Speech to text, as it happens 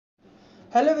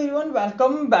Hello everyone,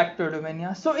 welcome back to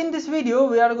Domania. So in this video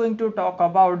we are going to talk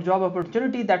about job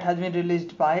opportunity that has been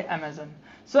released by Amazon.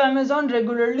 So Amazon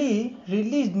regularly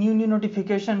release new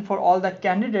notification for all the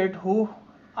candidate who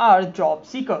are job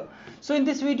seeker. So in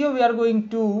this video we are going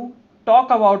to talk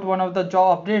about one of the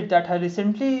job updates that has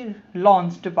recently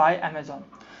launched by Amazon.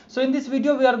 So in this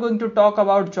video we are going to talk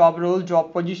about job role,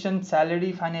 job position,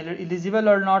 salary, finally eligible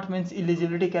or not, means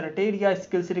eligibility criteria,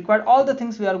 skills required, all the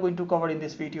things we are going to cover in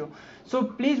this video. So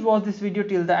please watch this video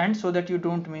till the end so that you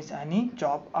don't miss any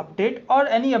job update or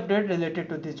any update related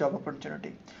to this job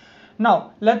opportunity.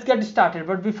 Now let's get started,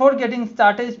 but before getting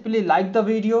started please like the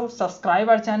video, subscribe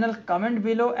our channel, comment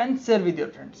below and share with your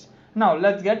friends. Now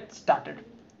let's get started.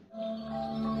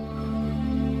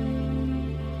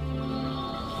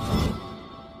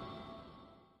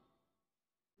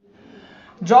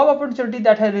 Job opportunity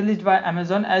that has released by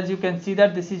Amazon. As you can see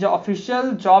that this is the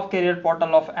official job career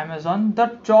portal of Amazon.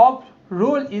 The job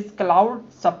role is cloud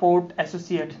support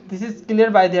associate. This is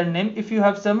clear by their name. If you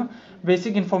have some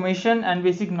basic information and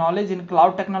basic knowledge in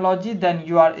cloud technology, then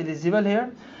you are eligible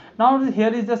here. Now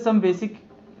here is the some basic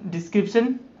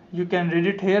description. You can read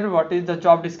it here. What is the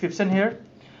job description here?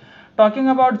 Talking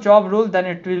about job role, then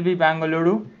it will be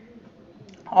Bangalore,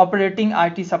 operating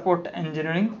IT support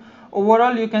engineering.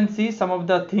 Overall you can see some of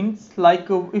the things like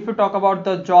if you talk about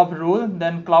the job role,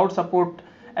 then cloud support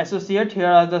associate.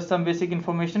 Here are the some basic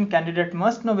information candidate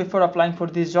must know before applying for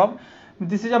this job.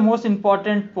 This is a most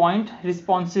important point,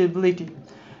 responsibility.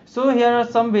 So here are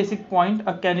some basic point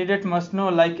a candidate must know,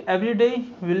 like every day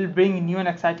will bring new and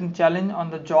exciting challenge on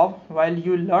the job while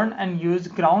you learn and use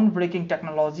groundbreaking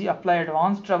technology, apply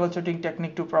advanced troubleshooting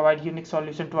technique to provide unique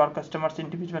solution to our customers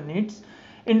individual needs,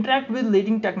 interact with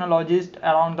leading technologists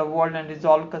around the world and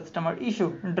resolve customer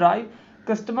issue, drive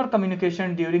customer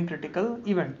communication during critical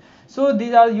event. So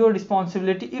these are your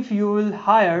responsibility if you will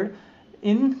hire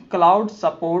in cloud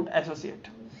support associate.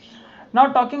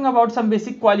 Now talking about some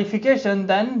basic qualification,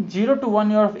 then 0 to 1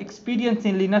 year of experience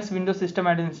in Linux Windows System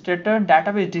Administrator,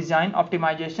 database design,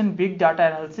 optimization, big data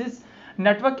analysis,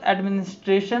 network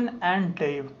administration and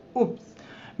dev. Oops,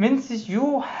 means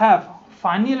you have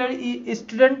final year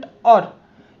student or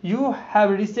you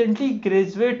have recently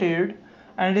graduated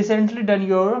and recently done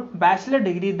your bachelor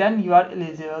degree, then you are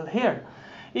eligible here.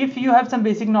 If you have some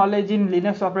basic knowledge in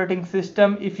Linux operating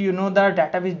system, if you know the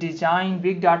database design,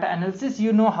 big data analysis,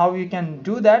 you know how you can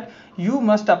do that, you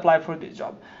must apply for this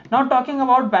job. Now talking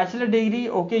about bachelor degree,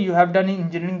 okay, you have done in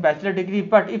engineering bachelor degree,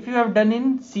 but if you have done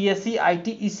in CSE, IT,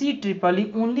 EC,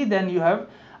 EEE, only then you have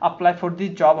apply for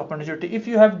this job opportunity. If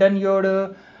you have done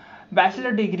your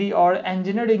bachelor degree or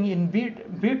engineering in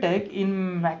BTech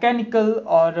in mechanical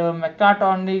or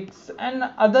mechatronics and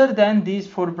other than these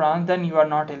four branches, then you are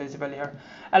not eligible here.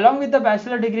 Along with the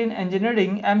bachelor degree in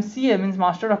engineering, MCA means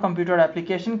Master of Computer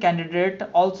Application candidate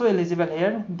also eligible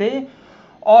here. They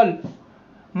all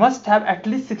must have at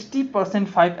least 60%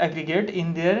 5 aggregate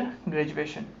in their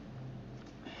graduation.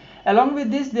 Along with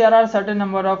this, there are certain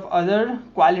number of other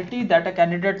quality that a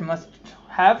candidate must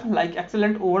have, like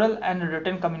excellent oral and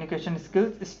written communication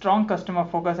skills, strong customer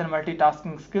focus and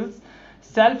multitasking skills,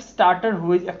 self-starter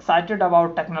who is excited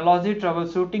about technology,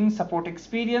 troubleshooting, support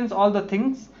experience, all the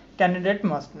things candidate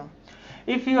must know.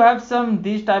 If you have some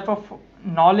these type of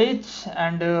knowledge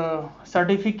and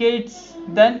certificates,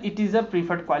 then it is a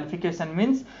preferred qualification.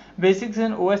 Means basics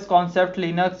in OS concept,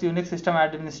 Linux, Unix system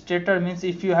administrator, means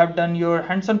if you have done your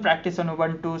hands-on practice on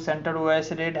Ubuntu,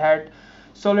 CentOS, Red Hat,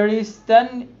 Solaris,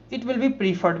 then it will be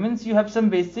preferred. Means you have some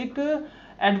basic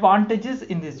advantages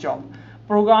in this job.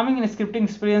 Programming and scripting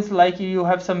experience, like you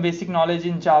have some basic knowledge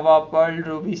in Java, Perl,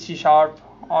 Ruby, C Sharp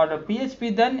or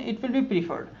PHP, then it will be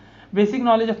preferred. Basic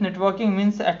knowledge of networking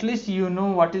means at least you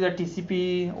know what is a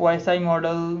TCP, OSI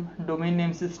model, domain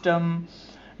name system,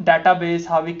 database,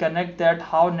 how we connect that,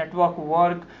 how network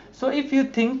work. So if you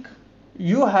think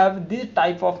you have this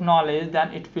type of knowledge,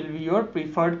 then it will be your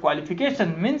preferred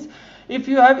qualification. Means if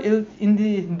you have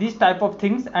in these type of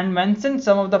things and mention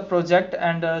some of the project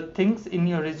and things in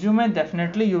your resume,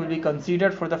 definitely you will be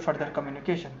considered for the further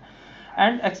communication.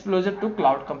 And exposure to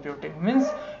cloud computing means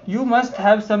you must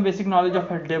have some basic knowledge of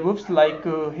DevOps, like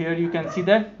here you can see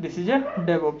that this is a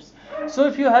DevOps. So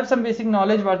if you have some basic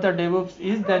knowledge what the DevOps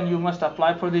is, then you must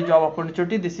apply for the job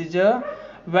opportunity. This is a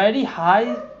very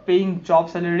high paying job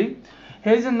salary.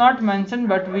 Here is not mentioned,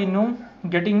 but we know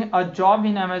getting a job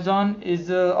in Amazon is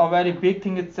a very big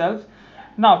thing itself.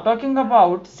 Now talking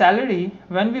about salary,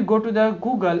 when we go to the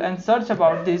Google and search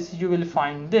about this, you will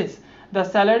find this. The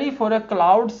salary for a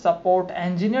cloud support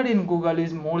engineer in Google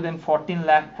is more than 14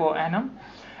 lakh per annum.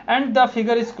 and the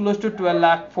figure is close to 12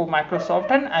 lakh for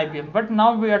Microsoft and IBM. But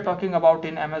now we are talking about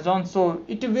in Amazon, so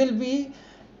it will be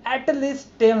at least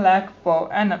 10 lakh per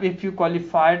annum if you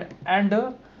qualified and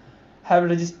have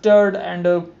registered and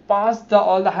passed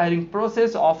all the hiring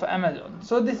process of Amazon.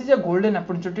 So this is a golden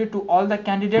opportunity to all the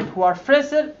candidates who are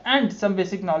fresher and some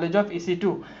basic knowledge of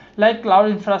EC2. Like cloud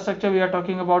infrastructure, we are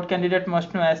talking about candidate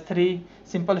must know S3,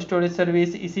 simple storage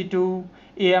service, EC2,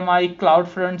 AMI,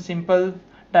 CloudFront, simple,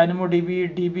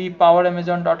 DynamoDB, DB,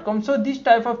 PowerAmazon.com. So these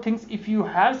type of things, if you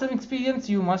have some experience,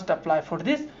 you must apply for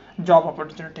this job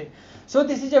opportunity. So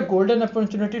this is a golden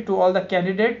opportunity to all the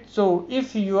candidates. So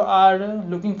if you are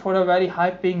looking for a very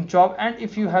high paying job and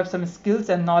if you have some skills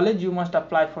and knowledge, you must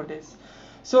apply for this.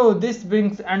 So this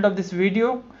brings end of this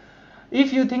video.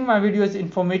 If you think my video is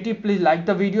informative, please like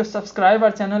the video, subscribe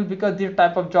our channel, because this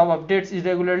type of job updates is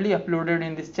regularly uploaded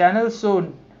in this channel,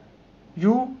 so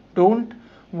you don't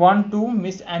want to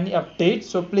miss any updates.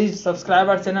 So please subscribe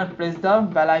our channel, press the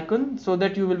bell icon so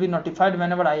that you will be notified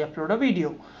whenever I upload a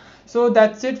video. So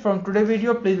that's it from today's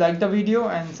video. Please like the video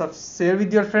and share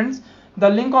with your friends. The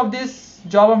link of this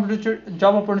job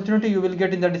opportunity you will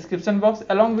get in the description box.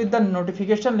 Along with the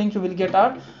notification link, you will get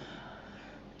our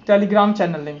Telegram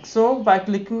channel link. So by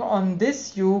clicking on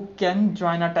this, you can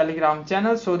join our Telegram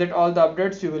channel so that all the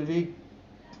updates you will be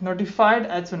notified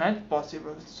as soon as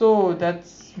possible. So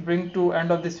that's bring to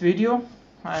end of this video,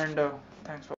 and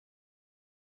thanks for